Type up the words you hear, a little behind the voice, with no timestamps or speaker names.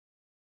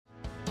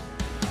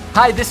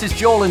Hi, this is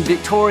Joel and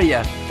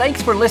Victoria.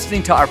 Thanks for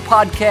listening to our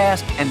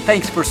podcast, and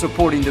thanks for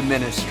supporting the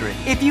ministry.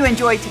 If you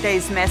enjoyed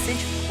today's message,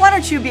 why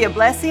don't you be a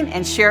blessing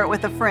and share it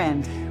with a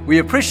friend? We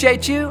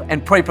appreciate you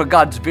and pray for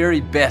God's very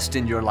best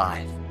in your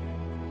life.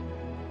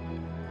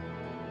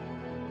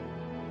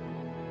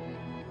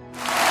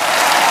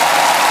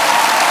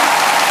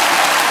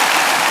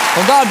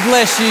 Well, God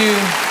bless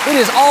you. It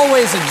is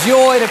always a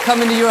joy to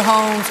come into your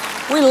homes.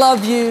 We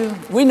love you.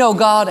 We know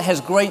God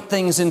has great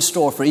things in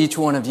store for each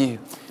one of you.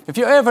 If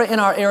you're ever in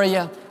our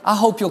area, I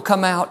hope you'll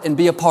come out and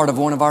be a part of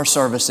one of our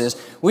services.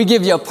 We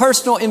give you a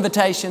personal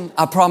invitation.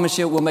 I promise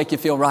you it will make you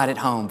feel right at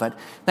home. But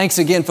thanks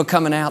again for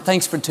coming out.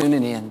 Thanks for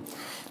tuning in.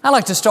 I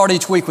like to start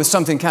each week with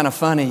something kind of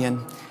funny.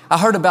 And I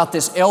heard about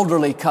this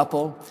elderly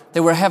couple. They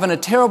were having a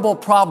terrible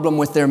problem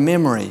with their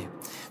memory.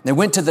 They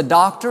went to the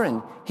doctor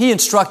and he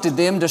instructed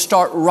them to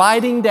start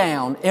writing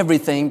down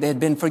everything they had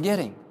been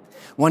forgetting.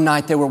 One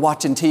night they were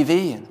watching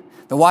TV and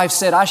the wife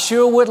said, "I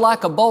sure would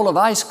like a bowl of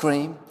ice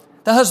cream."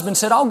 The husband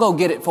said, "I'll go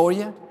get it for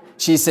you."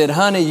 She said,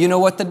 "Honey, you know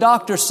what the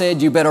doctor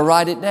said. You better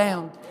write it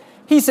down."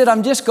 He said,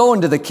 "I'm just going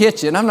to the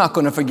kitchen. I'm not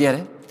going to forget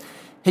it."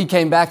 He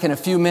came back in a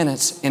few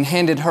minutes and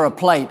handed her a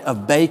plate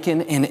of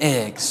bacon and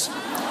eggs.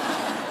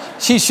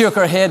 She shook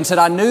her head and said,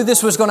 "I knew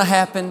this was going to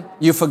happen.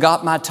 You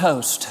forgot my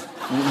toast."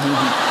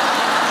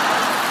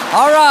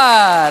 All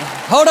right,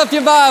 hold up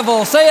your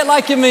Bible. Say it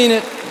like you mean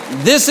it.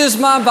 This is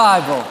my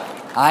Bible.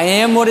 I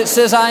am what it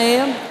says I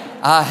am.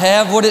 I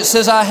have what it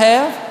says I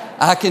have.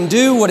 I can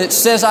do what it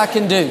says I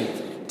can do.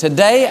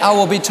 Today I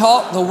will be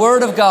taught the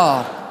Word of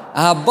God.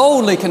 I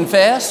boldly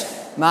confess,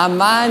 my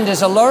mind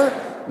is alert,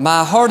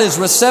 my heart is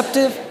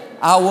receptive.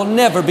 I will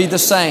never be the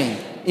same.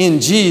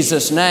 In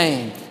Jesus'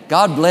 name,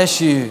 God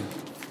bless you.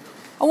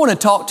 I want to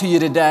talk to you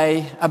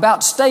today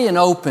about staying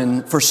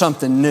open for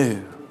something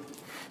new.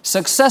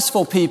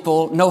 Successful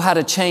people know how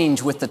to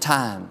change with the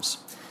times.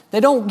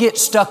 They don't get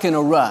stuck in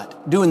a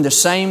rut, doing the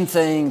same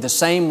thing the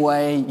same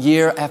way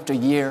year after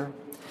year.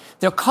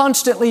 They're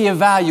constantly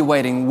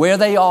evaluating where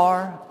they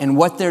are and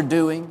what they're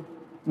doing,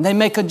 and they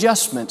make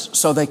adjustments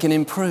so they can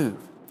improve.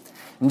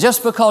 And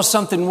just because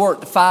something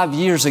worked 5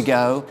 years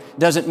ago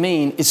doesn't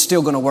mean it's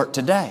still going to work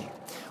today.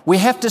 We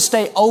have to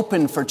stay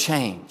open for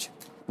change.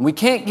 We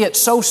can't get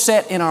so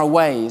set in our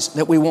ways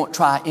that we won't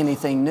try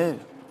anything new.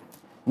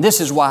 And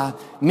this is why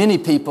many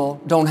people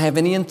don't have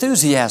any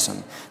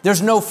enthusiasm.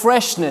 There's no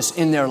freshness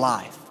in their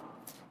life.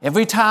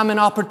 Every time an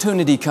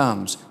opportunity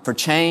comes for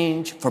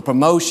change, for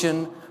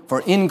promotion, for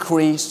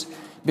increase,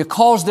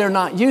 because they're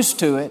not used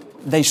to it,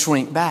 they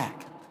shrink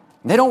back.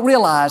 They don't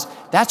realize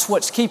that's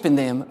what's keeping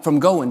them from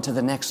going to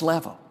the next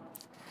level.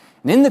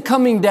 And in the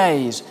coming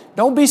days,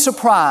 don't be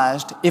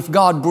surprised if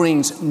God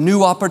brings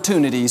new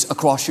opportunities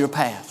across your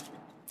path.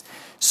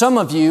 Some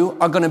of you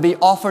are going to be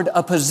offered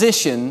a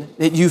position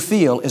that you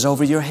feel is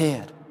over your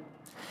head.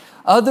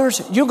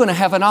 Others, you're going to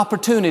have an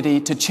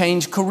opportunity to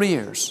change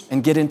careers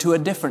and get into a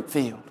different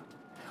field.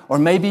 Or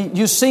maybe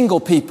you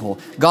single people,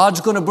 God's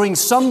going to bring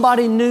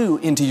somebody new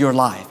into your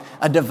life,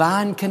 a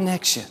divine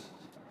connection.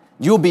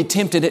 You'll be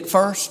tempted at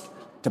first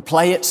to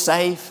play it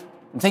safe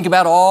and think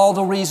about all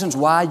the reasons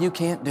why you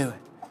can't do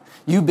it.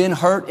 You've been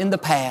hurt in the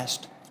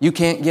past. You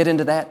can't get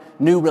into that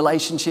new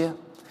relationship.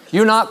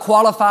 You're not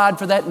qualified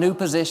for that new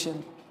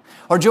position.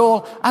 Or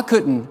Joel, I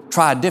couldn't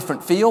try a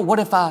different field. What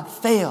if I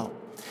fail?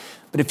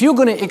 But if you're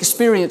going to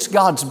experience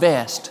God's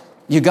best,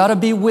 you got to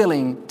be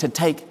willing to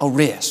take a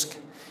risk.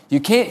 You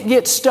can't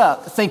get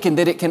stuck thinking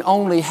that it can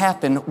only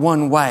happen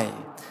one way.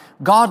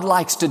 God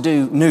likes to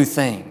do new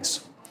things.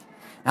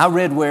 I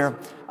read where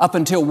up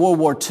until World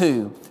War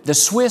II, the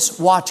Swiss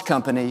watch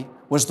company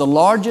was the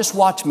largest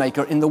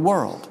watchmaker in the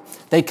world.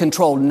 They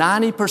controlled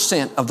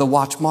 90% of the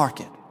watch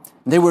market.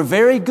 They were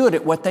very good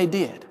at what they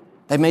did.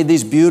 They made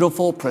these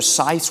beautiful,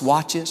 precise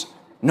watches.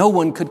 No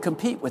one could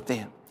compete with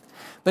them.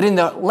 But in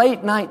the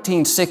late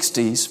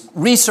 1960s,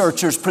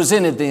 researchers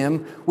presented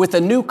them with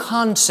a new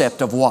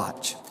concept of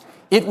watch.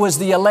 It was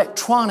the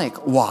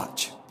electronic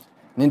watch.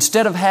 And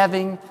instead of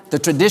having the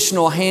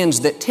traditional hands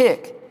that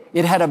tick,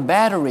 it had a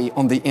battery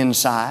on the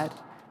inside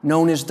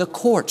known as the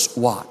quartz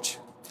watch.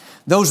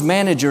 Those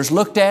managers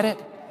looked at it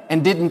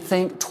and didn't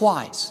think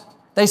twice.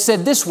 They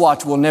said, "This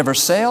watch will never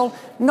sell.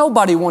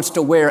 Nobody wants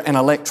to wear an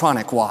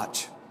electronic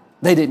watch."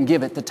 They didn't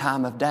give it the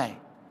time of day.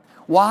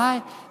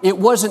 Why? It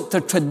wasn't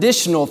the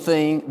traditional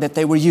thing that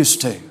they were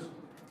used to.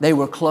 They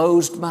were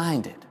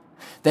closed-minded.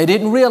 They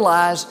didn't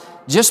realize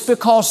just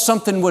because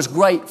something was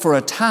great for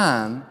a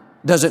time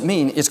doesn't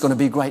mean it's going to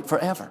be great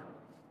forever.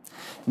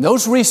 And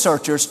those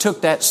researchers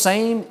took that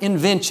same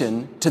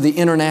invention to the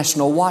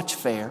International Watch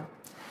Fair,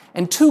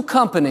 and two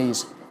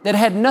companies that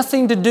had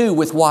nothing to do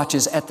with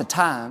watches at the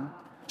time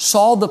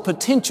saw the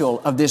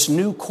potential of this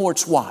new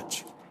quartz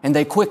watch, and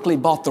they quickly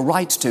bought the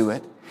rights to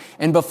it.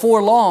 And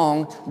before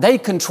long, they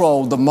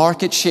controlled the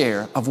market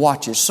share of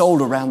watches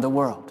sold around the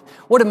world.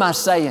 What am I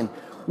saying?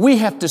 We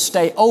have to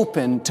stay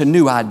open to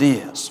new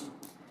ideas.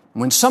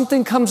 When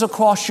something comes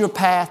across your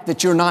path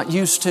that you're not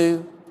used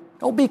to,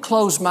 don't be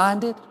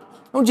closed-minded.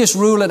 Don't just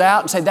rule it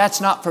out and say, "That's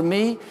not for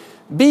me."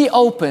 Be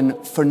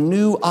open for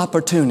new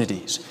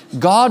opportunities.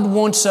 God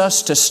wants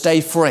us to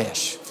stay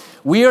fresh.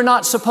 We are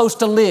not supposed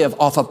to live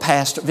off of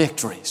past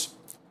victories.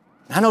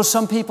 I know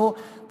some people,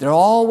 they're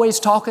always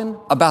talking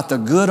about the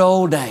good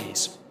old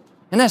days.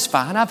 And that's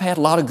fine. I've had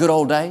a lot of good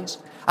old days.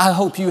 I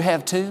hope you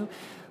have too.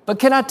 But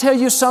can I tell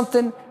you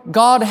something?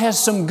 God has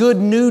some good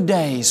new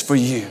days for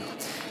you.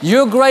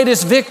 Your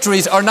greatest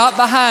victories are not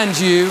behind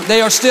you.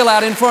 They are still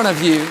out in front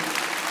of you.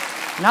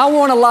 And I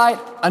want to light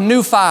a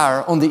new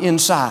fire on the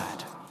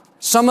inside.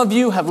 Some of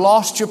you have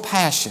lost your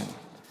passion.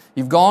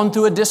 You've gone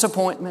through a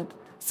disappointment.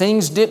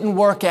 Things didn't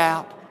work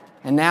out.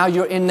 And now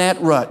you're in that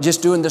rut,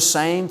 just doing the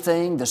same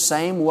thing, the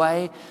same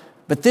way.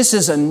 But this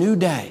is a new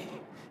day.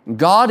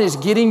 God is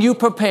getting you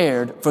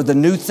prepared for the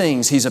new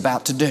things He's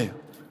about to do.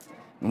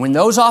 And when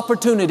those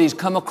opportunities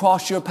come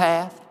across your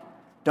path,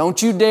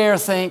 don't you dare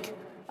think,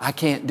 I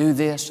can't do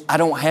this. I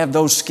don't have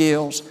those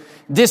skills.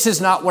 This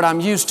is not what I'm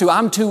used to.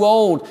 I'm too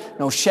old.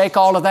 No, shake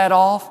all of that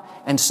off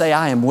and say,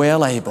 I am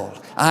well able.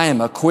 I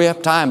am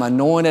equipped. I am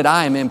anointed.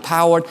 I am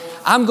empowered.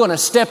 I'm going to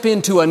step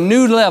into a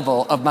new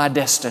level of my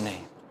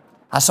destiny.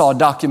 I saw a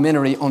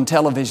documentary on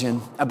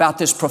television about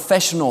this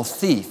professional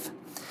thief.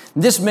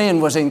 This man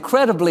was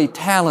incredibly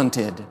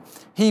talented.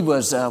 He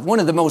was one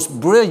of the most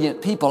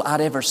brilliant people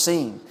I'd ever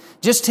seen.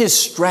 Just his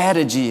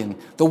strategy and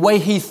the way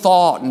he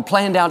thought and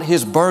planned out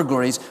his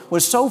burglaries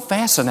was so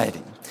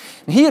fascinating.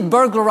 He had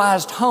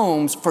burglarized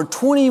homes for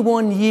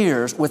 21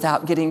 years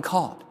without getting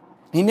caught.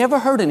 He never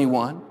hurt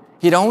anyone.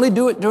 He'd only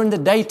do it during the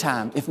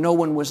daytime if no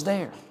one was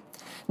there.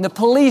 And the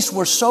police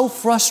were so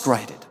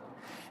frustrated.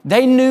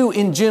 They knew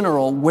in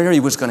general where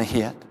he was going to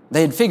hit.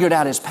 They had figured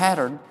out his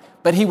pattern,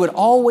 but he would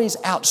always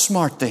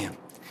outsmart them.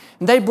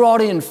 And they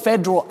brought in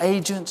federal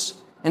agents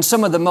and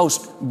some of the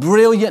most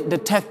brilliant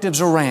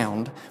detectives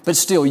around, but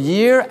still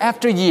year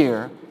after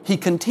year, he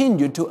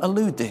continued to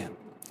elude them.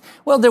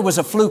 Well, there was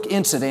a fluke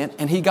incident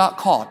and he got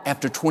caught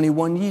after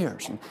 21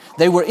 years.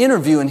 They were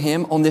interviewing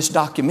him on this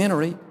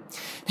documentary.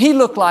 He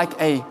looked like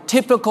a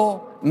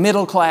typical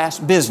middle-class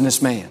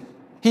businessman.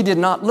 He did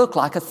not look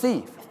like a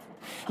thief.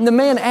 And the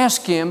man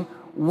asked him,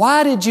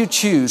 why did you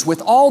choose,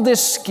 with all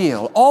this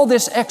skill, all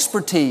this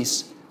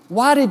expertise,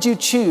 why did you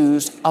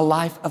choose a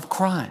life of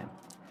crime?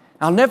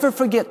 I'll never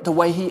forget the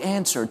way he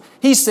answered.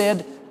 He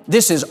said,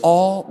 this is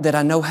all that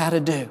I know how to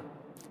do.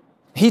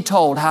 He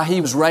told how he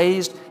was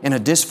raised in a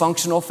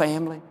dysfunctional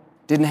family,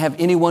 didn't have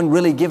anyone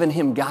really giving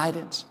him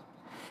guidance.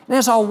 And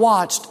as I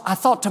watched, I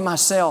thought to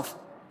myself,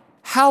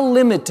 how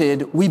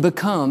limited we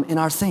become in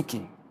our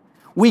thinking.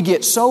 We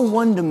get so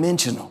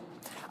one-dimensional.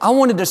 I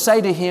wanted to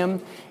say to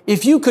him,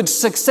 if you could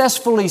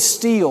successfully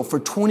steal for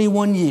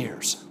 21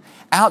 years,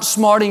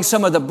 outsmarting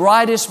some of the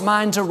brightest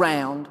minds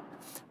around,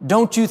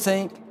 don't you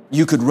think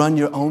you could run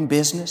your own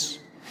business?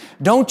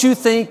 Don't you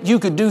think you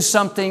could do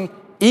something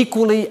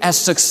equally as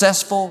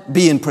successful,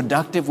 being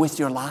productive with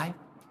your life?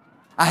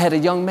 I had a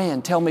young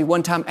man tell me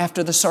one time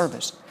after the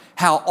service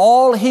how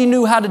all he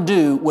knew how to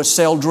do was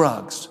sell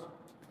drugs.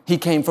 He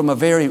came from a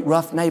very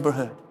rough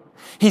neighborhood.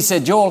 He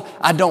said, Joel,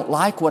 I don't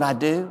like what I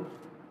do,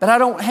 but I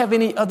don't have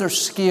any other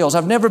skills.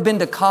 I've never been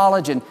to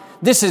college, and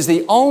this is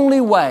the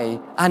only way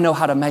I know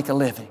how to make a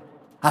living.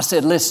 I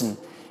said, listen,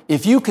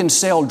 if you can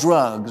sell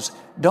drugs,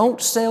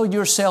 don't sell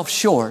yourself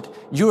short.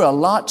 You're a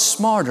lot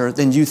smarter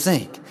than you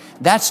think.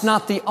 That's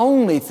not the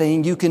only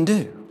thing you can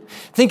do.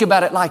 Think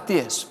about it like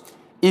this.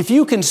 If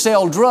you can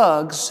sell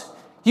drugs,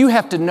 you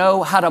have to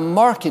know how to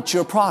market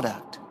your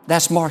product.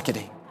 That's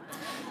marketing.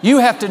 You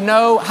have to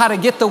know how to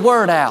get the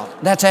word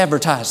out. That's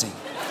advertising.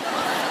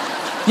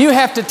 You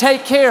have to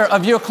take care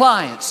of your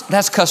clients.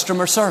 That's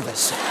customer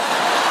service.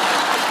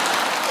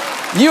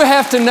 You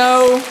have to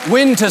know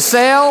when to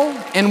sell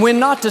and when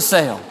not to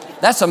sell.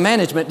 That's a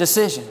management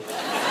decision.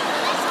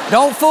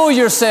 Don't fool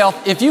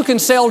yourself. If you can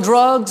sell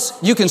drugs,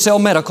 you can sell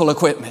medical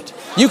equipment.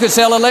 You can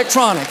sell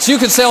electronics. You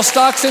can sell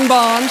stocks and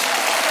bonds.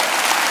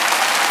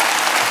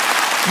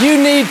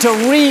 You need to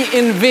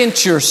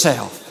reinvent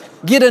yourself.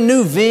 Get a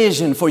new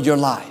vision for your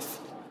life.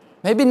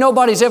 Maybe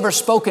nobody's ever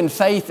spoken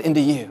faith into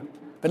you,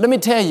 but let me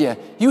tell you,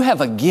 you have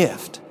a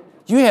gift.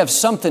 You have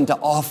something to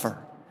offer.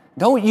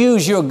 Don't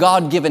use your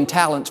God-given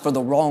talents for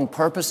the wrong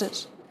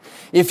purposes.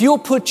 If you'll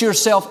put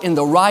yourself in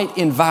the right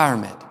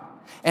environment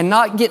and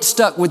not get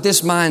stuck with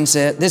this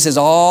mindset, this is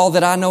all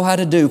that I know how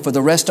to do for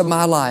the rest of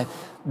my life,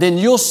 then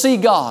you'll see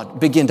God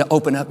begin to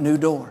open up new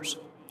doors.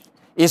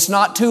 It's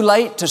not too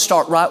late to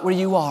start right where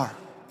you are.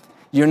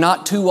 You're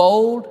not too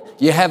old.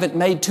 You haven't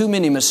made too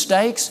many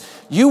mistakes.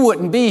 You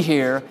wouldn't be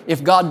here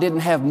if God didn't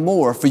have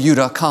more for you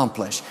to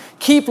accomplish.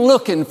 Keep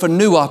looking for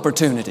new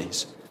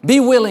opportunities. Be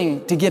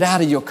willing to get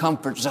out of your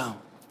comfort zone.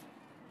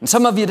 And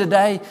some of you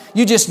today,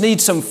 you just need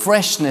some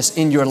freshness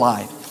in your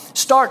life.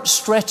 Start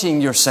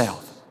stretching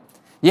yourself.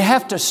 You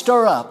have to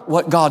stir up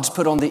what God's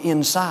put on the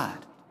inside.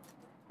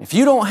 If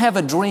you don't have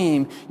a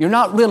dream, you're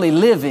not really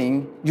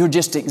living, you're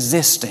just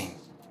existing.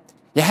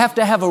 You have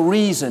to have a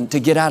reason to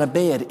get out of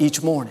bed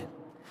each morning.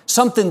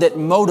 Something that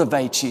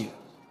motivates you.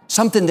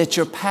 Something that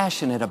you're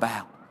passionate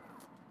about.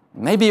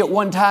 Maybe at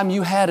one time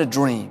you had a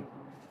dream,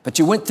 but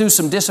you went through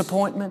some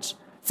disappointments.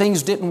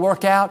 Things didn't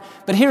work out.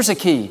 But here's the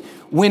key.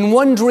 When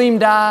one dream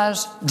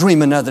dies,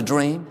 dream another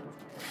dream.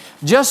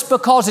 Just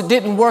because it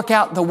didn't work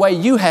out the way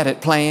you had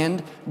it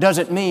planned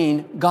doesn't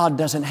mean God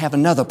doesn't have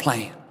another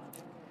plan.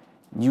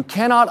 You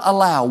cannot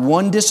allow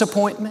one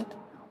disappointment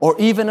or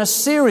even a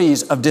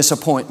series of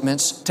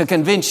disappointments to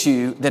convince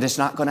you that it's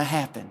not going to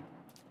happen.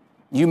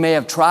 You may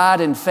have tried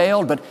and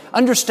failed, but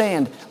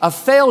understand, a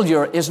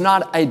failure is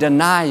not a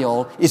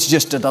denial, it's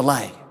just a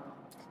delay.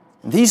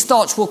 These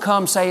thoughts will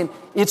come saying,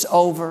 it's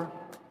over,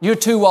 you're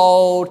too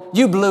old,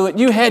 you blew it,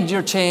 you had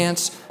your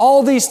chance.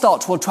 All these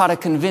thoughts will try to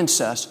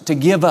convince us to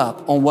give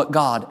up on what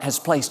God has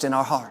placed in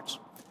our hearts.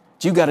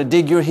 You got to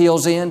dig your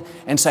heels in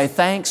and say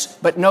thanks,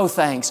 but no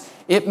thanks.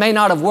 It may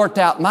not have worked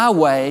out my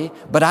way,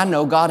 but I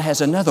know God has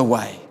another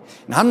way.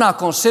 And I'm not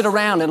going to sit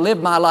around and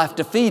live my life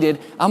defeated.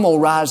 I'm going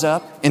to rise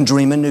up and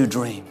dream a new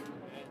dream.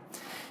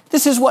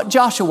 This is what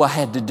Joshua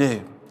had to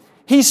do.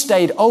 He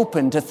stayed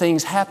open to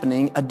things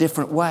happening a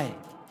different way.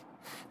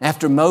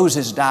 After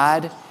Moses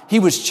died, he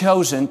was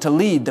chosen to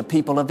lead the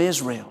people of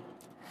Israel.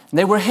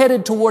 They were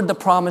headed toward the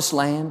promised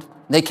land.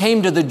 They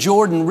came to the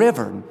Jordan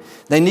River.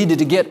 They needed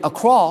to get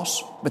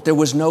across, but there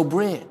was no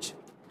bridge.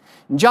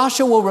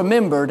 Joshua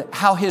remembered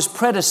how his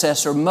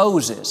predecessor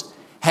Moses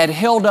had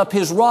held up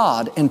his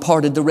rod and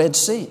parted the Red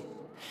Sea.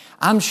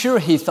 I'm sure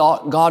he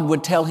thought God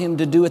would tell him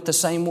to do it the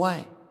same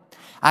way.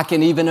 I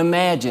can even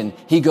imagine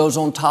he goes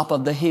on top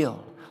of the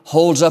hill,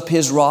 holds up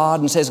his rod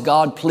and says,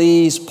 God,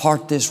 please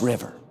part this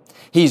river.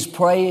 He's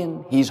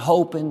praying, he's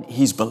hoping,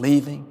 he's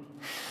believing.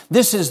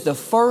 This is the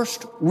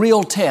first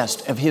real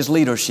test of his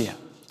leadership.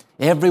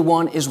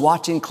 Everyone is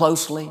watching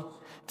closely,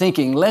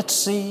 thinking, let's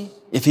see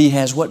if he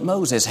has what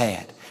Moses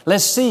had.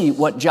 Let's see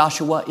what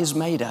Joshua is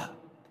made of.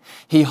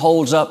 He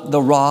holds up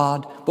the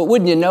rod, but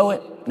wouldn't you know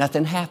it,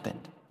 nothing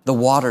happened. The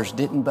waters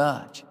didn't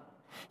budge.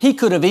 He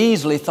could have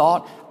easily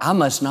thought, I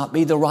must not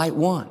be the right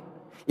one.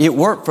 It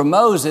worked for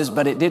Moses,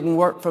 but it didn't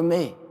work for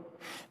me.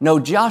 No,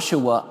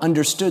 Joshua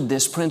understood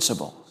this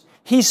principle.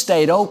 He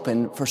stayed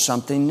open for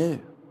something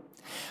new.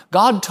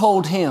 God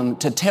told him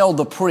to tell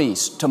the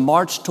priests to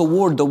march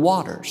toward the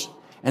waters,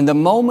 and the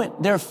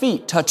moment their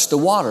feet touched the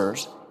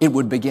waters, it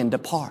would begin to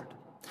part.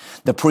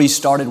 The priests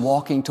started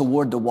walking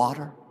toward the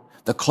water.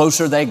 The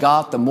closer they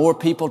got, the more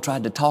people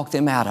tried to talk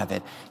them out of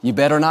it. You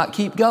better not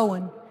keep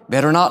going.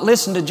 Better not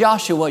listen to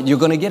Joshua. You're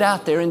going to get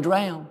out there and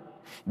drown.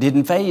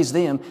 Didn't faze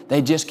them.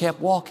 They just kept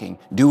walking,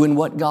 doing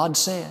what God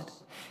said.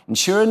 And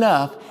sure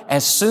enough,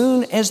 as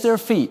soon as their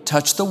feet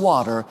touched the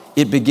water,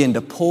 it began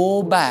to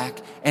pull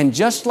back. And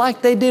just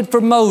like they did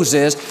for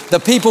Moses, the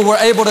people were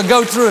able to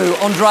go through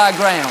on dry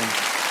ground.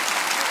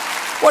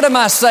 What am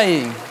I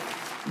saying?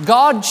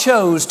 God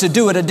chose to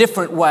do it a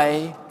different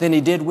way than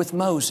He did with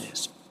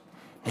Moses.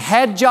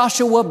 Had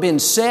Joshua been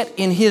set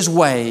in his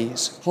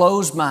ways,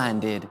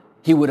 closed-minded,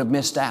 he would have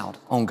missed out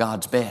on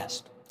God's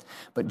best.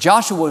 But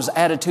Joshua's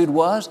attitude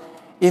was,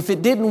 if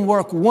it didn't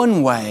work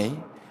one way,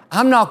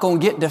 I'm not going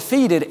to get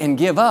defeated and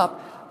give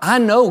up. I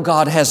know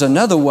God has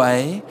another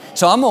way,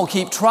 so I'm going to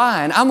keep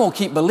trying. I'm going to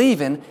keep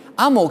believing.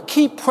 I'm going to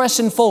keep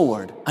pressing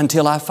forward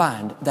until I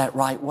find that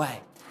right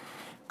way.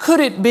 Could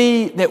it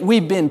be that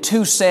we've been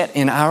too set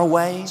in our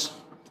ways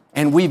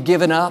and we've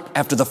given up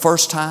after the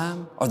first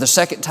time or the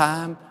second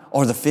time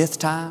or the fifth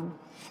time,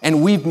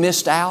 and we've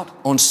missed out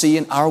on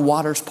seeing our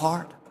waters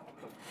part?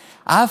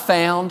 I've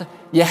found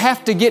you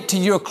have to get to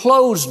your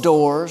closed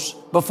doors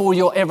before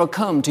you'll ever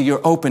come to your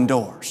open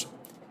doors.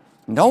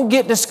 Don't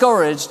get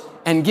discouraged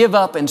and give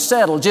up and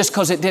settle just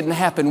because it didn't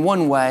happen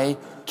one way.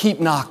 Keep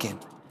knocking,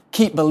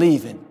 keep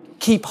believing,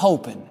 keep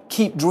hoping,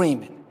 keep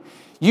dreaming.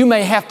 You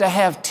may have to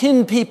have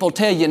 10 people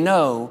tell you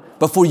no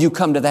before you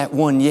come to that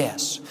one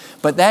yes.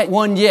 But that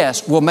one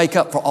yes will make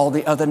up for all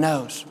the other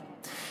no's.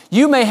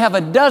 You may have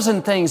a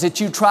dozen things that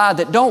you try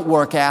that don't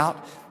work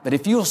out, but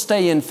if you'll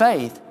stay in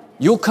faith,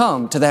 you'll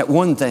come to that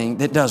one thing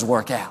that does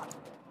work out.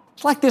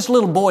 It's like this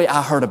little boy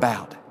I heard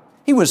about.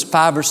 He was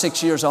 5 or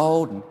 6 years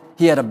old, and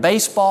he had a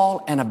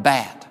baseball and a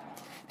bat.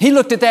 He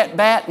looked at that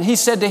bat and he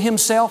said to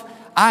himself,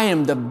 I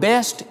am the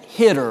best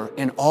hitter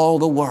in all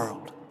the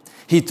world.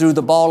 He threw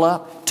the ball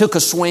up, took a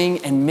swing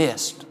and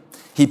missed.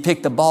 He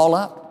picked the ball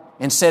up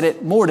and said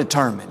it more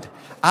determined.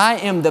 I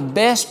am the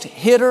best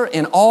hitter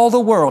in all the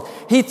world.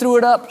 He threw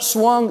it up,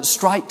 swung,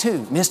 strike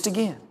two, missed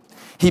again.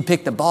 He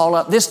picked the ball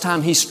up. This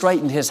time he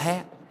straightened his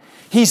hat.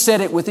 He said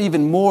it with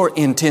even more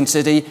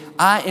intensity.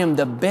 I am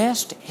the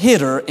best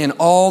hitter in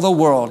all the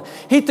world.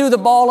 He threw the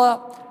ball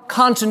up,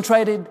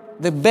 concentrated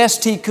the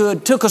best he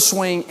could, took a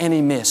swing, and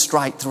he missed,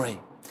 strike three.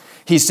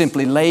 He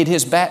simply laid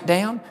his bat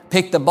down,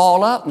 picked the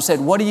ball up, and said,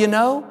 what do you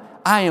know?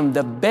 I am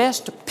the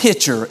best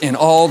pitcher in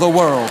all the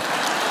world.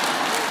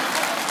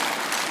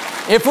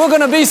 If we're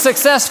going to be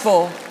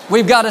successful,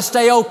 we've got to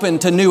stay open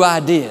to new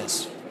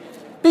ideas.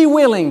 Be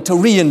willing to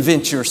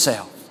reinvent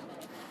yourself.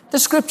 The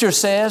Scripture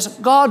says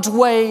God's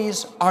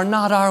ways are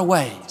not our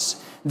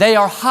ways. They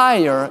are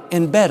higher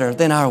and better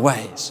than our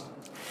ways.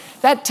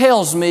 That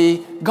tells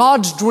me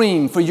God's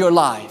dream for your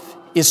life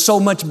is so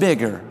much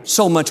bigger,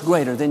 so much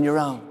greater than your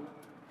own.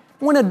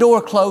 When a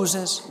door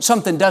closes,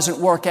 something doesn't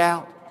work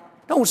out,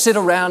 Don't sit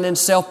around in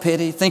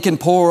self-pity thinking,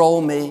 poor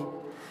old me.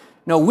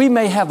 No, we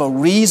may have a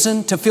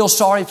reason to feel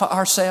sorry for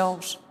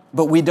ourselves,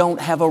 but we don't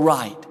have a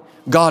right.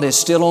 God is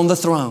still on the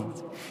throne.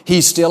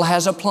 He still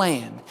has a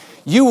plan.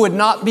 You would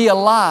not be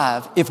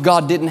alive if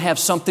God didn't have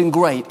something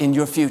great in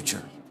your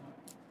future.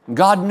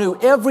 God knew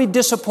every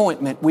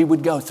disappointment we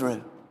would go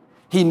through.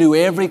 He knew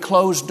every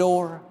closed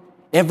door,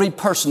 every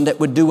person that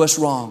would do us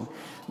wrong.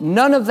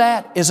 None of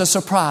that is a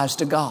surprise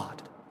to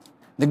God.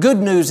 The good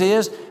news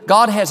is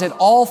God has it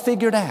all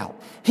figured out.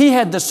 He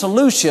had the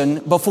solution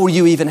before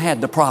you even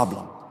had the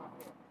problem.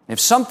 If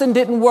something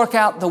didn't work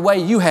out the way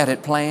you had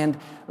it planned,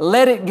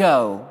 let it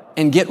go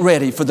and get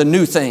ready for the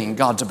new thing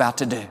God's about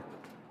to do.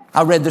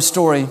 I read the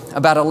story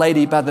about a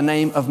lady by the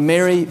name of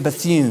Mary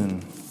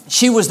Bethune.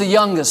 She was the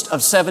youngest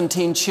of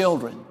 17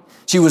 children.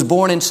 She was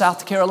born in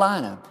South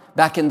Carolina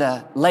back in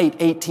the late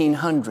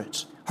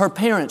 1800s. Her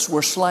parents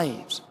were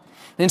slaves.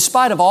 In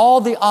spite of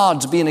all the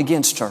odds being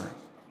against her,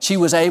 she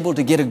was able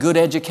to get a good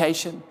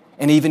education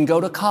and even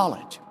go to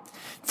college.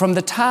 From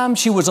the time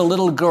she was a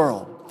little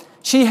girl,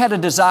 she had a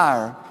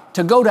desire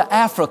to go to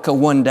Africa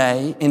one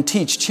day and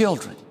teach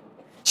children.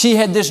 She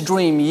had this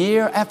dream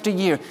year after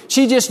year.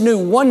 She just knew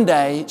one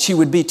day she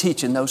would be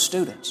teaching those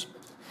students.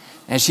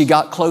 As she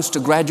got close to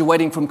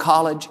graduating from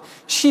college,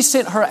 she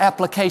sent her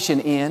application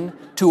in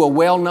to a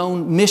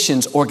well-known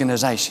missions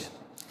organization.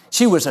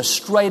 She was a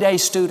straight-A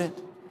student,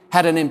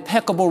 had an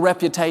impeccable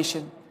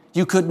reputation.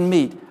 You couldn't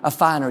meet a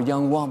finer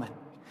young woman.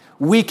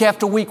 Week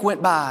after week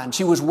went by and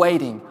she was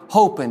waiting,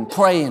 hoping,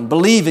 praying,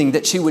 believing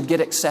that she would get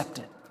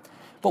accepted.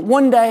 But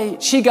one day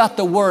she got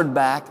the word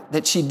back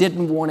that she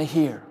didn't want to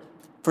hear.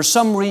 For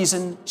some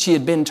reason, she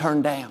had been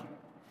turned down.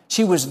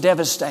 She was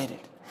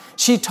devastated.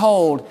 She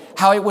told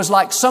how it was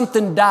like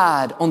something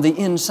died on the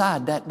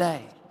inside that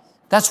day.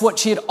 That's what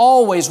she had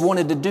always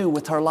wanted to do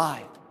with her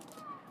life.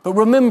 But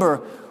remember,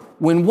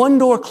 when one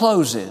door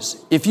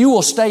closes, if you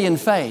will stay in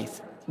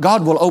faith,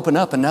 God will open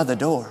up another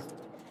door.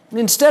 And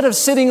instead of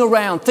sitting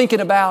around thinking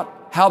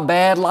about how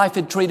bad life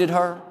had treated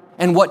her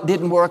and what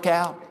didn't work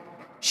out,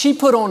 she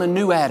put on a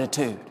new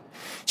attitude.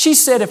 She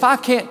said, if I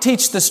can't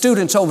teach the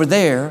students over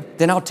there,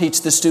 then I'll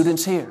teach the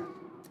students here.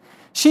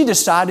 She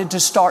decided to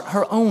start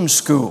her own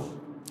school.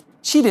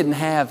 She didn't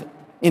have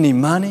any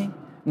money,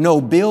 no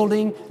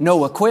building,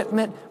 no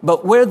equipment,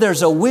 but where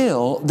there's a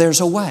will, there's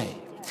a way.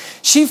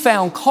 She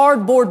found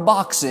cardboard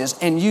boxes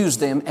and used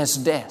them as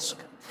desks.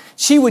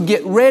 She would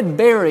get red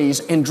berries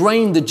and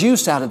drain the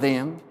juice out of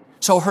them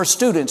so her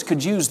students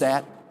could use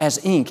that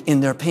as ink in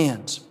their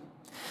pens.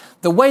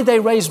 The way they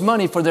raised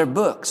money for their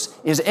books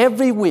is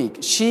every week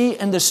she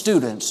and the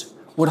students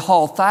would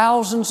haul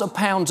thousands of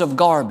pounds of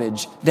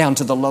garbage down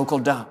to the local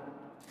dump.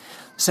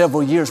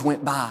 Several years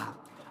went by.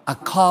 A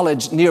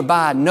college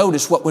nearby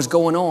noticed what was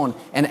going on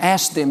and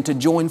asked them to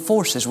join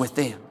forces with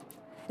them.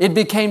 It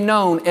became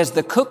known as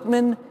the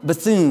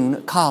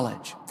Cookman-Bethune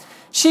College.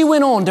 She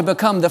went on to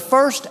become the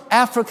first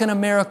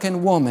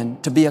African-American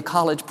woman to be a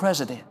college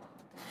president.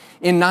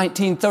 In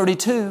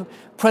 1932,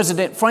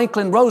 President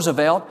Franklin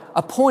Roosevelt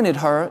appointed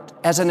her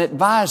as an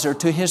advisor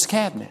to his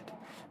cabinet,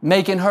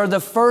 making her the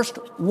first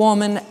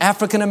woman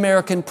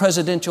African-American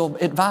presidential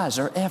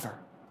advisor ever.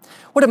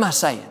 What am I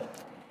saying?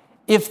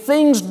 If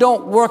things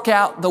don't work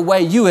out the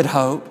way you had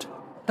hoped,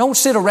 don't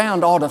sit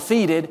around all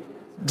defeated.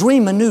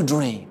 Dream a new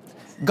dream.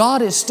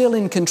 God is still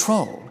in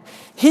control.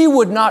 He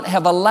would not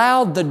have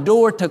allowed the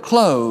door to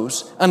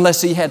close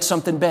unless He had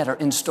something better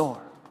in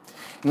store.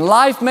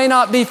 Life may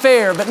not be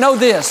fair, but know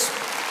this,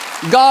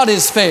 God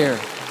is fair.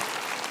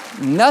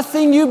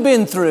 Nothing you've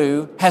been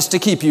through has to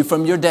keep you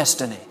from your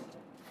destiny.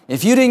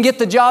 If you didn't get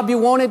the job you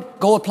wanted,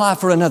 go apply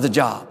for another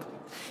job.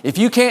 If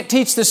you can't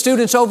teach the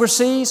students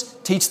overseas,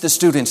 teach the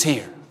students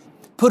here.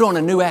 Put on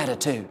a new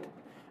attitude.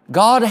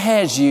 God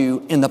has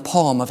you in the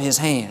palm of His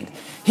hand.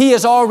 He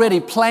has already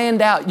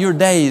planned out your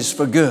days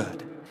for good.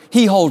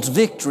 He holds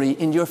victory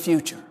in your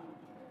future.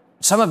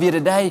 Some of you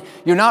today,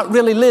 you're not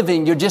really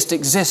living, you're just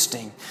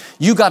existing.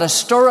 You got to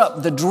stir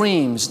up the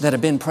dreams that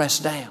have been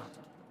pressed down.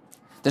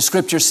 The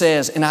scripture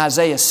says in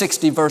Isaiah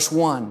 60 verse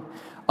 1,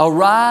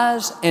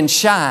 arise and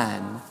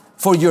shine,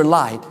 for your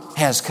light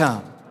has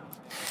come.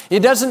 It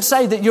doesn't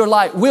say that your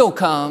light will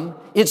come.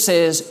 It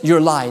says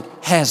your light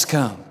has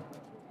come.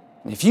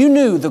 And if you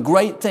knew the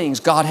great things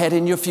God had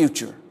in your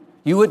future,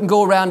 you wouldn't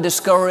go around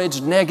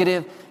discouraged,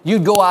 negative.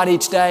 You'd go out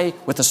each day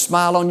with a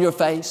smile on your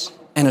face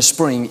and a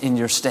spring in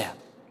your step.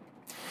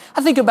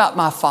 I think about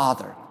my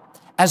father.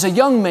 As a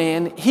young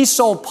man, he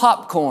sold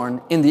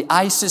popcorn in the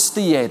Isis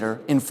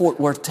Theater in Fort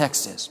Worth,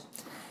 Texas.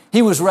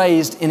 He was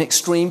raised in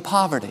extreme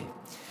poverty.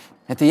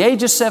 At the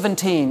age of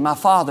 17, my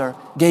father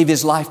gave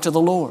his life to the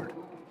Lord.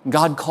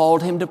 God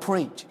called him to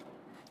preach.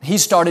 He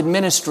started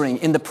ministering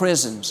in the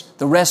prisons,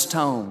 the rest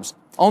homes,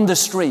 on the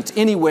streets,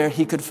 anywhere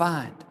he could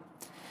find.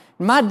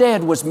 My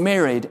dad was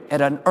married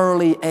at an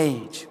early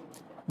age,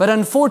 but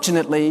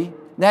unfortunately,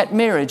 that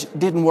marriage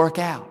didn't work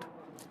out.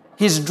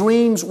 His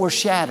dreams were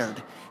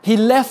shattered. He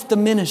left the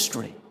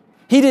ministry.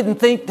 He didn't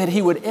think that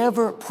he would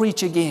ever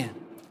preach again.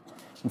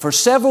 And for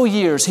several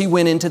years, he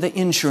went into the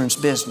insurance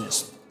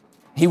business.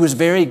 He was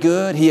very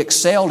good. He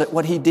excelled at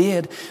what he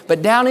did.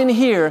 But down in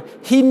here,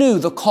 he knew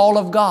the call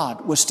of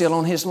God was still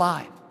on his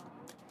life.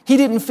 He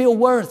didn't feel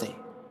worthy.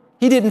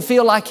 He didn't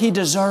feel like he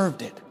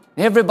deserved it.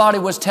 Everybody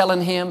was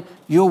telling him,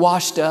 you're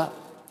washed up.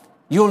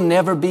 You'll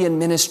never be in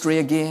ministry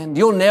again.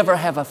 You'll never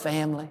have a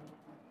family.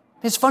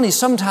 It's funny,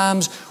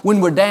 sometimes when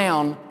we're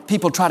down,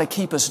 people try to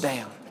keep us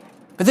down.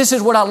 But this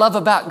is what I love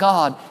about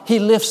God. He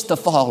lifts the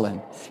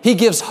fallen. He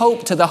gives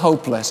hope to the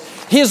hopeless.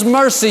 His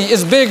mercy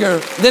is bigger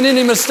than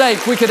any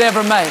mistake we could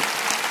ever make.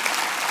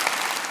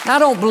 Now, I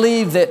don't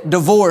believe that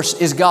divorce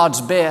is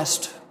God's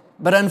best,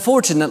 but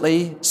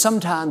unfortunately,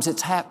 sometimes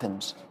it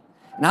happens.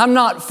 And I'm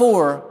not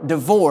for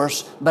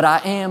divorce, but I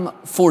am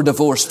for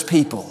divorced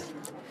people.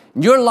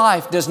 Your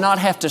life does not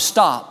have to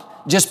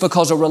stop just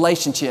because a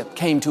relationship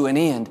came to an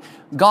end.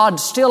 God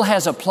still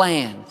has a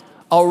plan.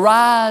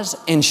 Arise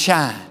and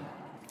shine.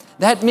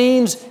 That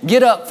means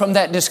get up from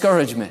that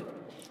discouragement.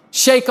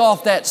 Shake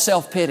off that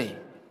self-pity.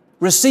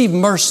 Receive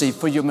mercy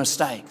for your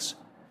mistakes.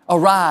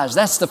 Arise,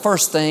 that's the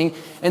first thing.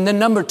 And then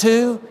number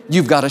 2,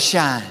 you've got to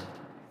shine.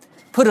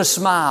 Put a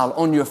smile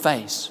on your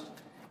face.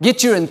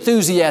 Get your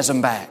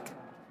enthusiasm back.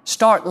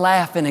 Start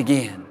laughing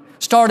again.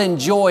 Start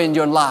enjoying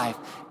your life.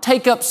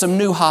 Take up some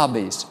new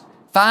hobbies.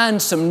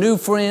 Find some new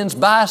friends.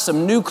 Buy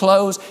some new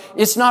clothes.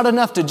 It's not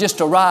enough to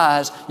just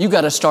arise. You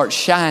got to start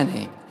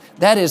shining.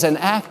 That is an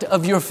act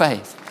of your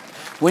faith.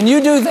 When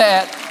you do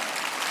that,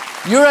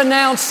 you're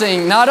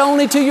announcing not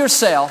only to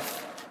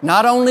yourself,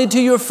 not only to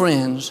your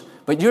friends,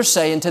 but you're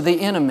saying to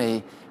the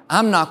enemy,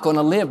 I'm not going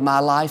to live my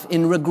life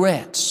in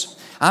regrets.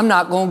 I'm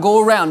not going to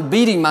go around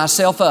beating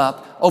myself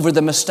up over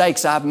the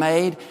mistakes I've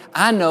made.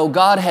 I know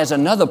God has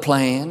another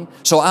plan,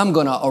 so I'm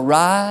going to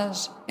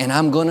arise and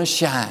I'm going to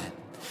shine.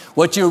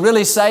 What you're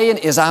really saying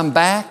is I'm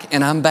back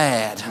and I'm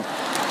bad.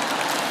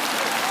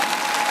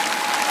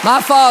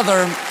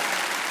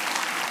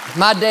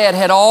 My dad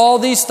had all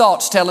these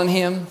thoughts telling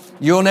him,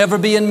 you'll never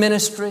be in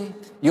ministry.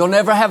 You'll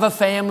never have a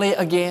family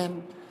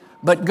again.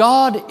 But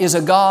God is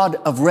a God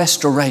of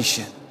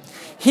restoration.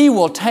 He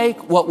will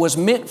take what was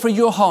meant for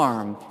your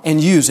harm and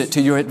use it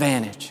to your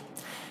advantage.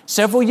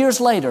 Several years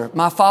later,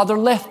 my father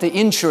left the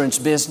insurance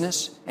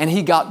business and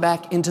he got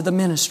back into the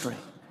ministry.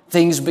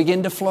 Things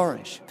began to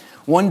flourish.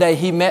 One day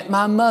he met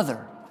my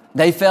mother.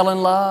 They fell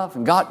in love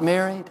and got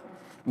married.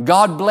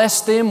 God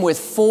blessed them with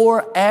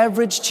 4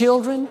 average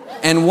children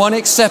and 1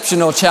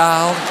 exceptional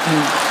child.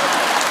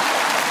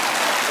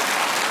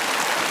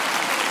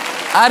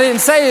 I didn't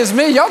say it's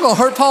me. Y'all gonna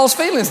hurt Paul's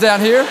feelings down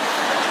here.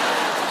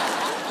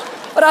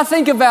 But I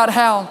think about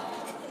how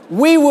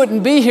we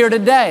wouldn't be here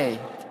today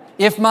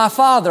if my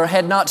father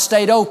had not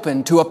stayed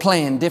open to a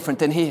plan different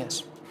than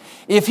his.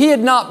 If he had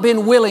not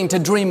been willing to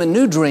dream a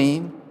new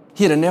dream,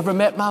 he'd have never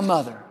met my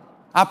mother.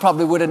 I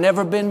probably would have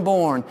never been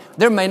born.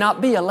 There may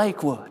not be a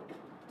Lakewood.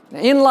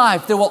 In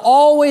life, there will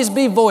always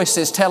be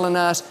voices telling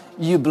us,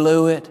 you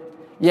blew it.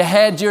 You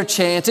had your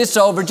chance. It's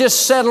over.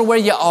 Just settle where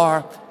you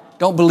are.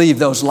 Don't believe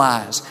those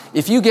lies.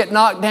 If you get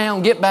knocked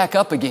down, get back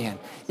up again.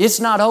 It's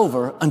not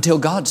over until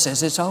God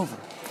says it's over.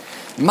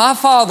 My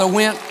father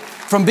went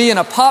from being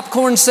a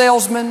popcorn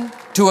salesman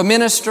to a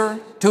minister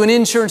to an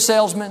insurance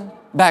salesman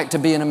back to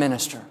being a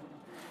minister.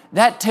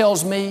 That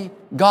tells me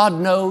God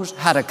knows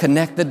how to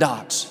connect the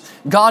dots.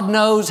 God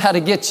knows how to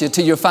get you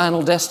to your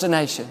final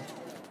destination.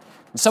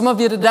 Some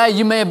of you today,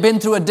 you may have been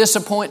through a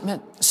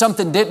disappointment.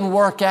 Something didn't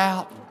work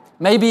out.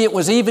 Maybe it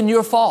was even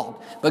your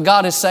fault. But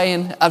God is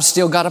saying, I've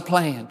still got a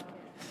plan.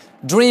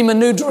 Dream a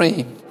new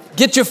dream.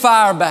 Get your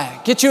fire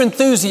back. Get your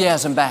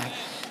enthusiasm back.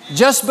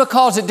 Just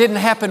because it didn't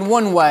happen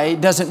one way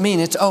doesn't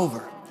mean it's over.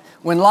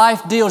 When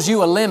life deals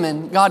you a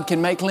lemon, God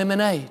can make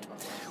lemonade.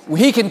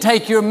 He can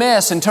take your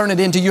mess and turn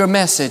it into your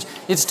message.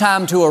 It's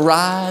time to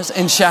arise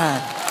and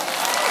shine.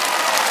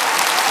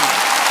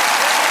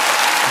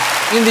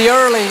 In the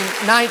early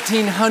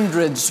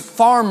 1900s,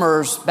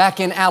 farmers back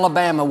in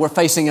Alabama were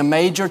facing a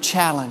major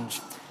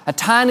challenge. A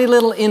tiny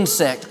little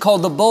insect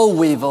called the boll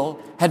weevil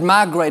had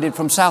migrated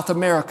from South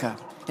America,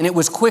 and it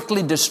was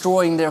quickly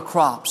destroying their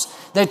crops.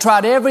 They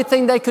tried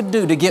everything they could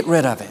do to get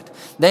rid of it.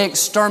 They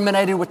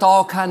exterminated with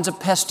all kinds of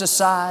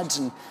pesticides,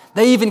 and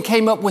they even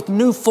came up with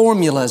new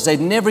formulas they'd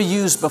never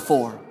used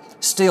before,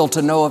 still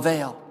to no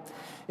avail.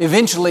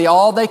 Eventually,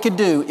 all they could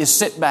do is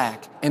sit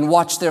back and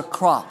watch their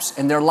crops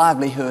and their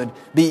livelihood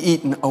be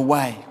eaten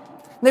away.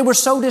 They were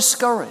so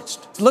discouraged.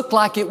 It looked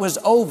like it was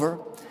over.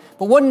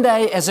 But one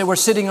day, as they were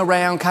sitting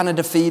around, kind of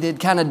defeated,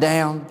 kind of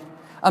down,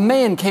 a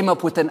man came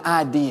up with an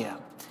idea.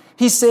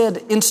 He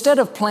said, instead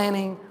of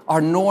planting our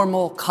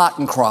normal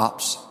cotton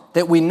crops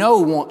that we know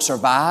won't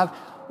survive,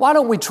 why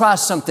don't we try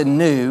something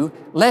new?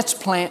 Let's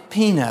plant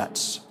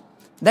peanuts.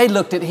 They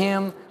looked at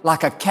him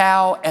like a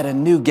cow at a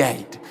new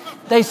gate.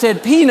 They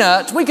said,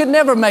 peanuts? We could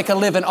never make a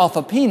living off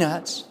of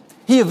peanuts.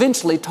 He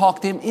eventually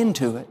talked them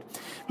into it.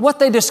 What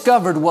they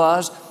discovered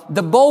was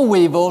the boll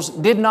weevils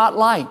did not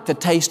like the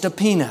taste of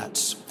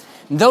peanuts.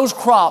 Those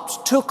crops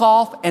took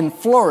off and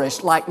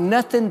flourished like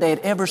nothing they had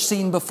ever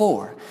seen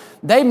before.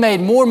 They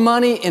made more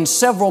money in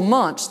several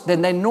months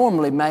than they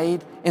normally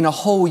made in a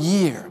whole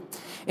year.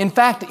 In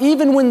fact,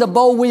 even when the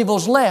boll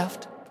weevils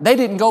left, they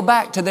didn't go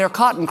back to their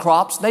cotton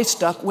crops. They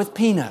stuck with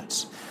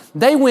peanuts.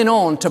 They went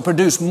on to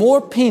produce more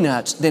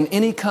peanuts than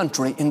any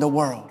country in the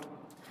world.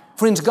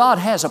 Friends, God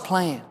has a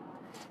plan.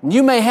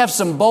 You may have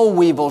some boll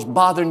weevils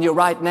bothering you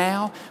right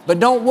now, but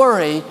don't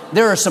worry,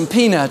 there are some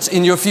peanuts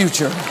in your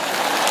future.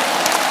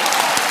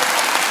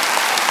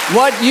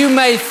 What you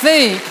may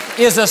think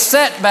is a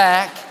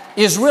setback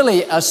is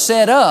really a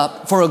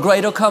setup for a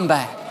greater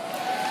comeback.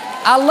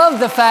 I love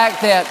the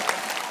fact that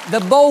the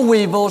boll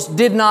weevils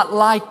did not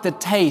like the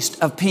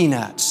taste of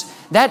peanuts.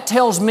 That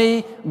tells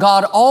me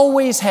God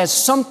always has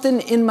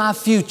something in my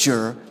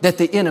future that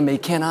the enemy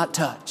cannot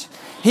touch.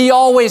 He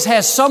always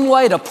has some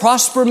way to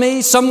prosper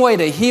me, some way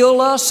to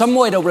heal us, some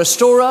way to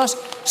restore us,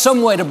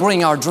 some way to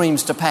bring our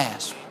dreams to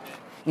pass.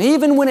 And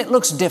even when it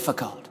looks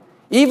difficult,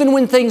 even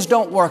when things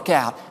don't work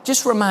out,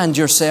 just remind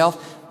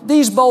yourself,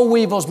 these boll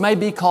weevils may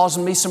be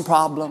causing me some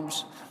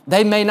problems.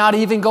 They may not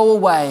even go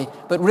away,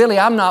 but really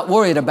I'm not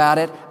worried about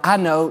it. I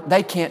know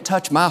they can't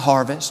touch my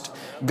harvest.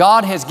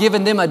 God has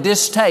given them a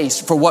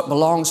distaste for what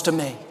belongs to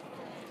me.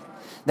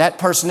 That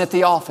person at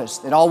the office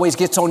that always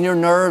gets on your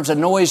nerves,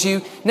 annoys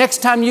you, next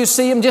time you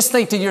see him, just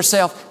think to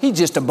yourself, he's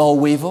just a boll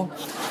weevil.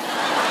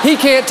 He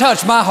can't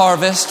touch my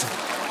harvest.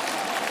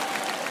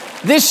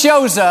 This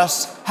shows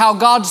us how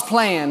God's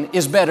plan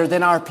is better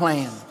than our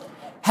plan.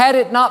 Had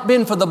it not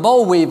been for the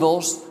boll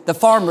weevils, the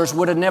farmers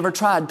would have never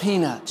tried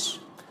peanuts.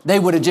 They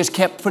would have just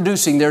kept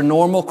producing their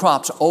normal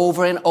crops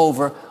over and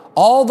over,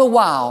 all the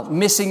while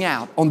missing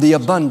out on the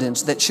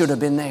abundance that should have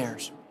been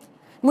theirs.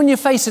 When you're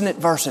facing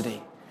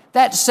adversity,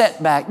 that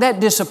setback,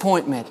 that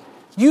disappointment,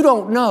 you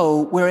don't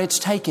know where it's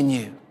taking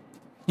you.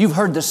 You've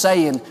heard the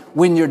saying,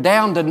 when you're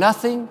down to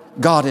nothing,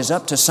 God is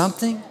up to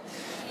something.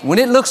 When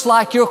it looks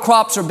like your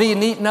crops are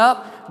being eaten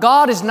up,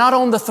 God is not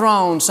on the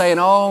throne saying,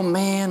 oh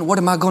man, what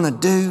am I going to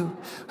do?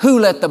 Who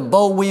let the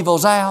boll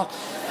weevils out?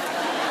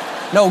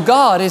 No,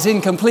 God is in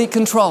complete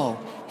control.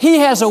 He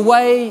has a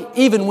way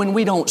even when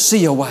we don't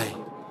see a way.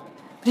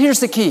 But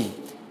here's the key.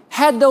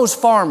 Had those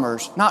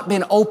farmers not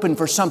been open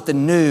for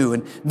something new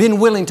and been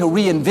willing to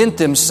reinvent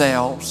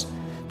themselves,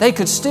 they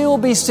could still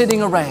be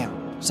sitting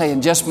around saying,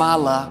 just my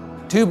luck.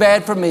 Too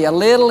bad for me. A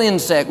little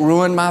insect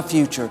ruined my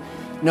future.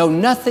 No,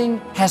 nothing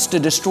has to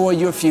destroy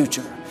your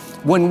future.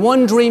 When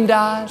one dream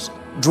dies,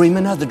 dream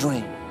another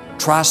dream.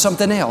 Try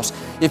something else.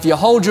 If you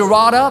hold your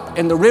rod up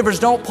and the rivers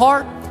don't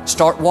part,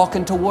 start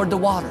walking toward the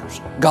waters.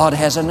 God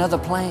has another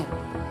plan.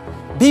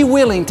 Be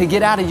willing to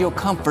get out of your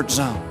comfort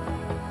zone.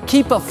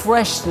 Keep a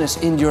freshness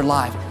in your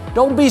life.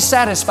 Don't be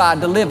satisfied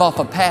to live off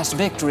of past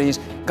victories.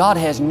 God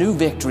has new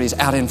victories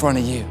out in front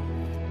of you.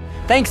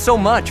 Thanks so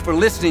much for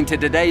listening to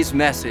today's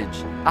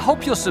message. I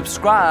hope you'll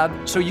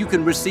subscribe so you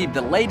can receive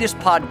the latest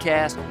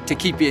podcast to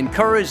keep you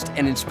encouraged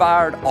and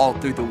inspired all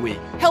through the week.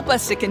 Help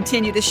us to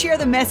continue to share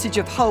the message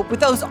of hope with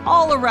those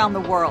all around the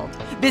world.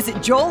 Visit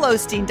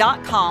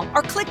joelosteen.com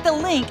or click the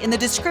link in the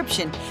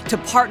description to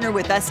partner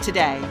with us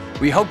today.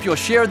 We hope you'll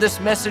share this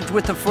message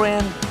with a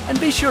friend and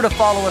be sure to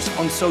follow us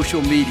on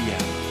social media.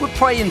 We're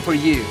praying for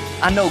you.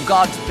 I know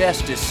God's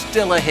best is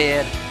still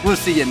ahead. We'll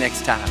see you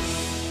next time.